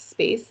have lots of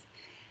space.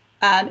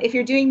 If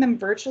you're doing them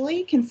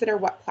virtually, consider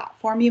what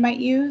platform you might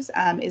use.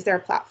 Is there a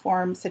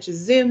platform such as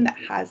Zoom that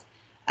has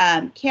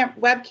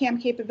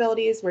webcam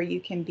capabilities where you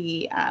can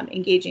be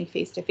engaging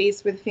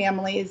face-to-face with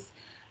families,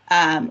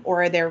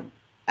 or are there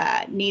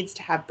needs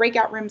to have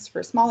breakout rooms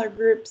for smaller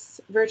groups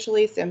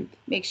virtually? So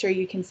make sure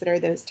you consider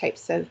those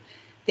types of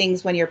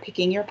things when you're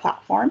picking your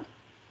platform.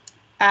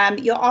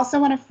 You'll also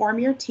want to form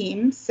your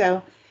team,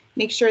 so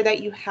make sure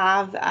that you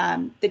have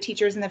the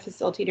teachers and the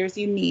facilitators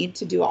you need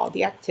to do all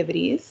the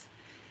activities.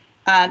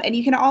 And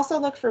you can also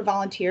look for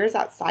volunteers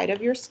outside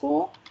of your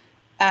school,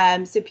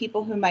 so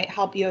people who might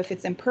help you if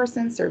it's in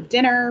person, serve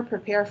dinner,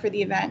 prepare for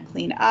the event,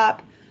 clean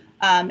up.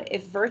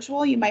 If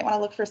virtual, you might want to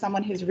look for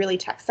someone who's really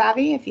tech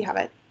savvy, if you have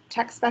a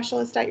tech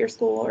specialist at your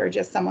school, or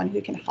just someone who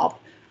can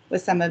help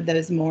with some of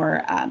those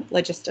more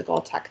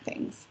logistical tech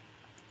things.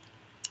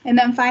 And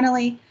then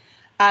finally,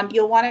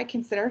 you'll want to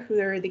consider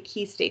who are the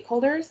key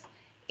stakeholders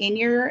in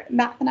your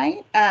math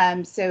night.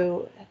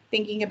 So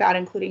thinking about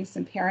including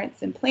some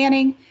parents in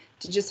planning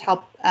to just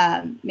help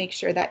make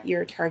sure that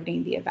you're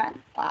targeting the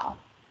event well.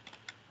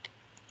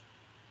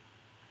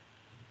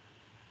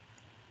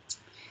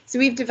 So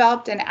we've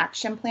developed an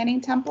action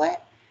planning template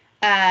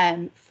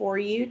for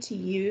you to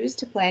use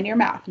to plan your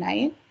math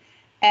night.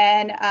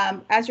 And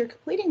as you're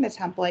completing the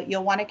template,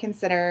 you'll want to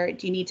consider,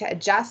 do you need to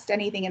adjust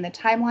anything in the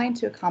timeline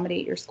to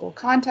accommodate your school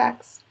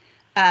context?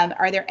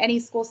 Are there any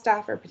school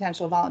staff or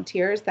potential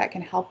volunteers that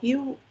can help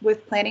you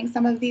with planning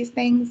some of these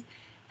things?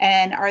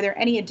 And are there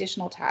any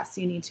additional tasks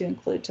you need to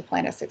include to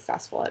plan a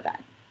successful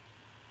event?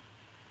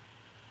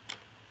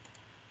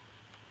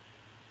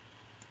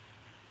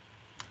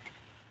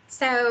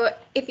 So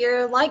if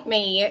you're like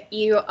me,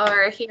 you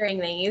are hearing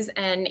these,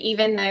 and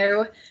even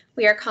though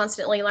we are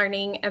constantly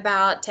learning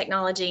about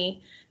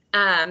technology,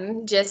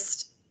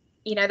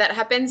 that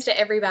happens to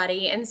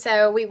everybody. And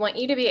so we want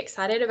you to be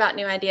excited about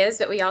new ideas,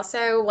 but we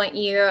also want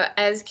you,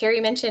 as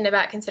Carrie mentioned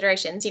about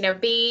considerations,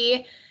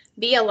 be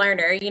a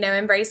learner,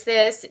 embrace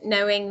this,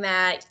 knowing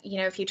that,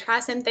 if you try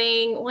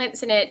something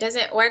once and it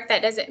doesn't work,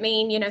 that doesn't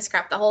mean,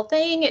 scrap the whole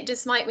thing. It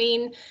just might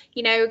mean,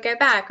 go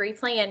back,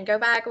 replan, go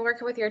back and work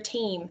with your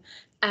team.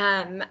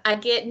 I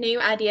get new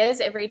ideas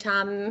every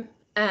time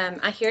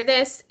I hear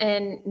this,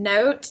 and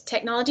note,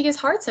 technology is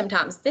hard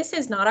sometimes. This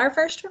is not our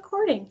first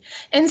recording.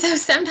 And so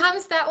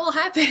sometimes that will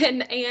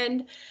happen.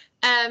 And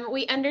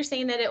we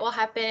understand that it will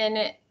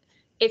happen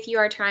if you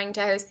are trying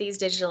to host these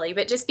digitally,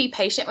 but just be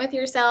patient with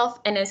yourself.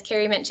 And as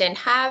Carrie mentioned,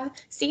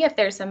 see if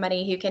there's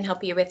somebody who can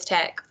help you with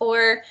tech,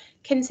 or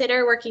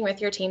consider working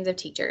with your teams of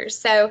teachers.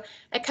 So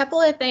a couple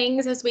of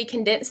things as we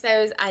condense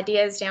those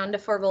ideas down to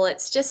 4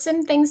 bullets, just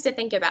some things to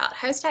think about.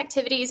 Host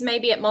activities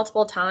maybe at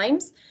multiple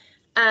times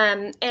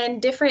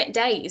and different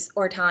days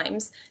or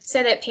times,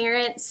 so that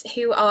parents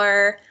who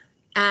are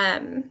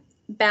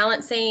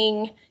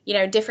balancing,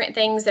 different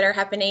things that are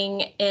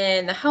happening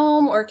in the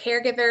home, or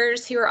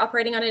caregivers who are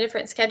operating on a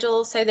different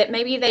schedule, so that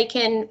maybe they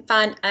can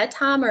find a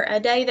time or a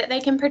day that they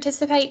can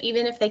participate,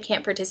 even if they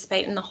can't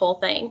participate in the whole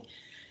thing.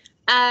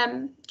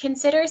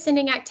 Consider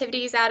sending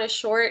activities out as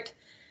short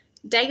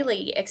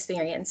daily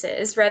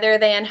experiences rather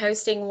than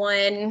hosting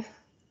one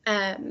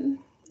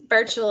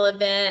virtual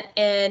event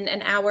in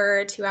an hour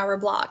or 2-hour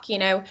block.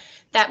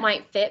 That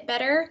might fit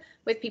better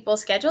with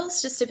people's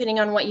schedules, just depending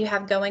on what you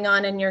have going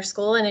on in your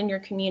school and in your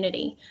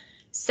community.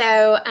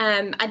 So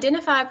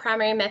identify a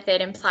primary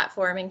method and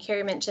platform, and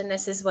Carrie mentioned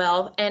this as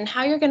well, and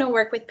how you're going to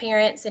work with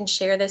parents and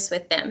share this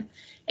with them.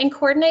 And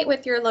coordinate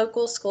with your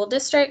local school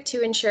district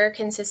to ensure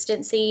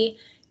consistency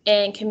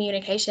in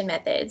communication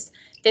methods.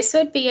 This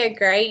would be a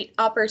great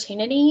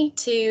opportunity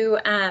to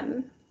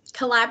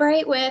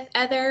collaborate with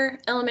other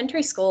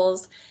elementary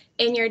schools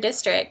in your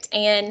district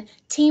and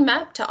team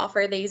up to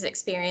offer these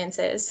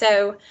experiences.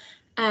 So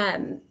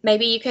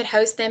maybe you could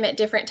host them at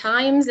different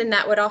times, and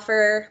that would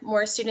offer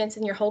more students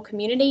in your whole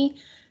community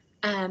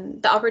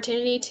the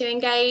opportunity to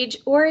engage,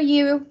 or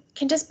you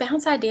can just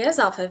bounce ideas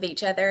off of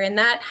each other. And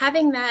that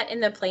having that in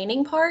the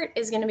planning part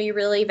is going to be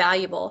really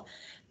valuable.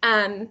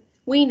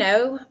 We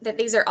know that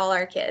these are all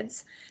our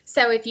kids.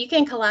 So if you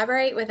can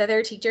collaborate with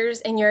other teachers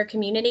in your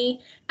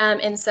community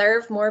and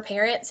serve more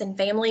parents and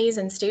families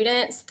and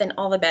students, then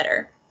all the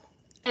better.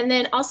 And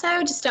then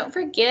also just don't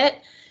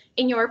forget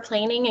in your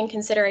planning and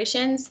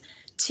considerations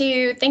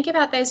to think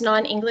about those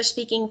non-English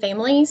speaking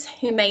families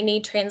who may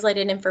need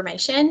translated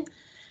information.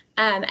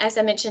 As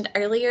I mentioned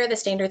earlier, the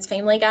Standards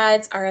Family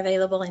Guides are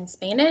available in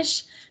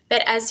Spanish,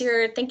 but as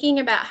you're thinking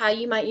about how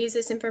you might use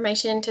this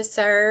information to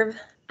serve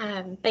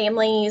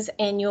families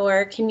in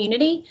your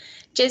community,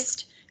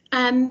 just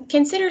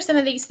consider some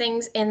of these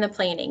things in the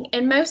planning.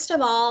 And most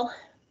of all,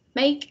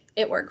 make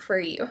it work for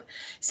you.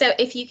 So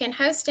if you can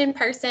host in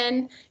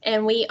person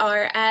and we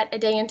are at a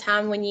day and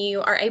time when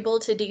you are able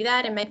to do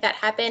that and make that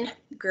happen,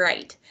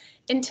 great.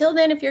 Until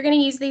then, if you're going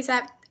to use these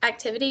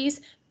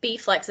activities, be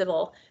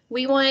flexible.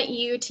 We want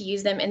you to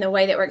use them in the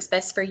way that works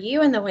best for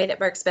you and the way that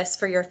works best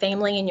for your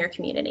family and your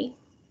community.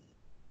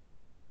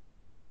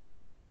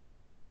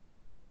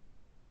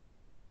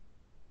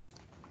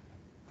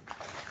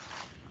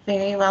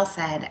 Very well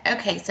said.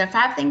 Okay, so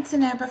 5 things to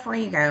know before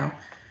you go.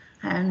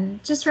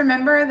 Just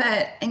remember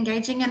that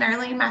engaging in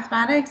early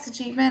mathematics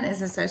achievement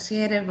is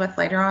associated with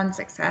later on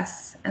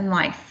success in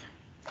life.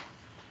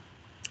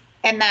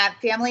 And that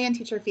family and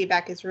teacher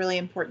feedback is really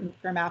important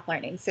for math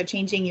learning. So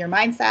changing your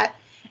mindset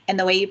and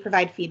the way you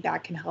provide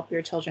feedback can help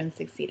your children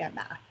succeed at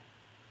math.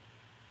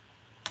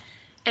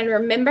 And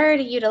remember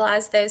to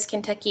utilize those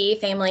Kentucky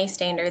Family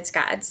Standards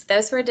Guides.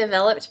 Those were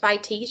developed by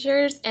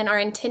teachers and are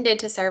intended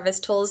to serve as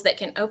tools that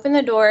can open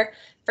the door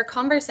for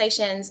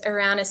conversations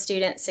around a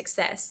student's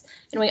success.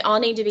 And we all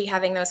need to be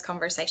having those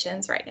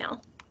conversations right now.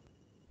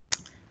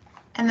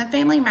 And the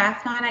family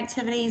math night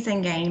activities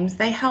and games,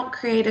 they help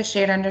create a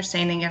shared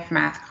understanding of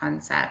math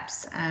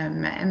concepts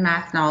and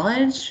math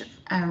knowledge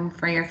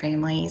for your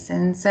families.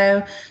 And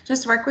so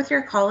just work with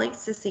your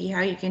colleagues to see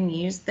how you can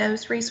use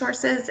those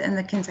resources in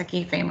the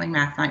Kentucky Family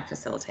Math Night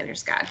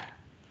Facilitator's Guide.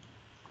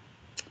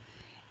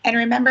 And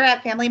remember,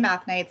 at Family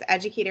Math Nights,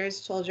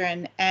 educators,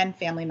 children, and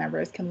family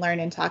members can learn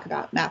and talk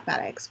about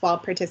mathematics while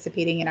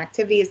participating in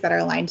activities that are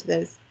aligned to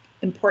those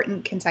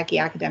important Kentucky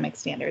academic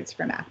standards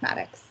for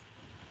mathematics.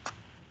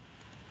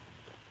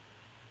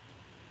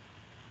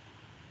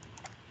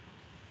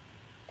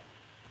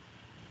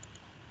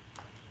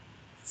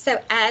 So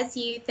as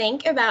you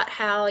think about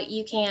how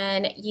you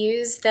can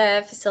use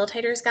the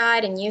facilitator's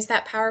guide and use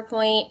that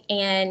PowerPoint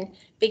and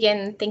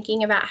begin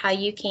thinking about how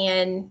you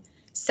can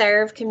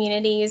serve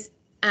communities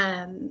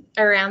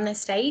around the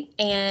state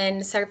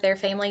and serve their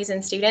families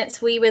and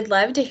students, we would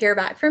love to hear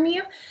back from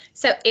you.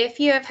 So if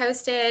you have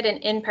hosted an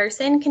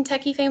in-person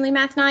Kentucky Family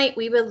Math Night,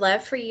 we would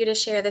love for you to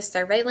share the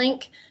survey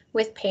link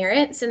with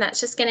parents, and that's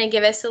just going to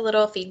give us a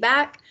little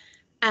feedback.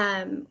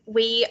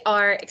 We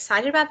are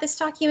excited about this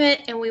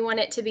document and we want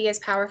it to be as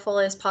powerful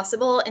as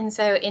possible. And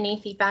so any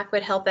feedback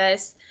would help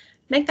us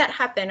make that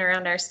happen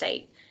around our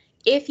state.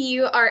 If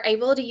you are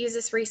able to use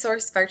this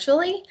resource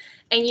virtually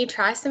and you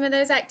try some of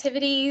those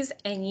activities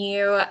and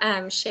you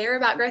share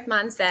about growth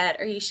mindset,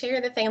 or you share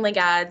the family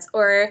guides,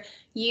 or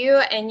you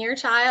and your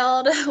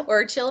child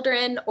or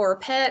children or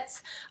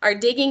pets are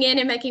digging in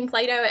and making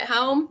Play-Doh at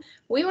home,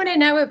 we want to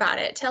know about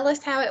it. Tell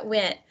us how it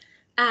went.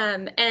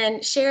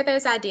 And share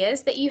those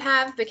ideas that you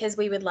have, because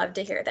we would love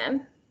to hear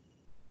them.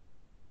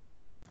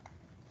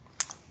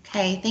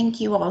 Okay, thank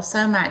you all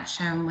so much.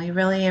 We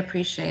really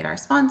appreciate our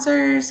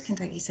sponsors,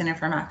 Kentucky Center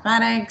for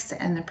Mathematics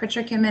and the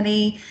Pritchard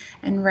Committee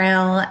and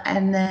RAIL.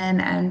 And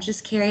then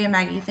just Carrie and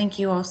Maggie, thank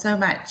you all so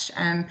much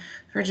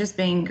for just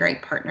being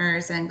great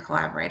partners and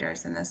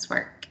collaborators in this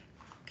work.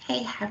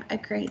 Okay, have a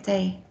great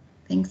day.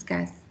 Thanks,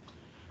 guys.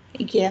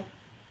 Thank you.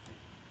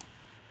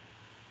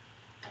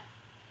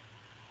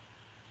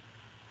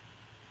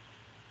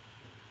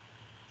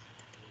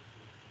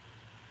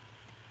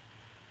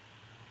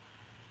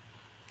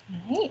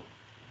 All right.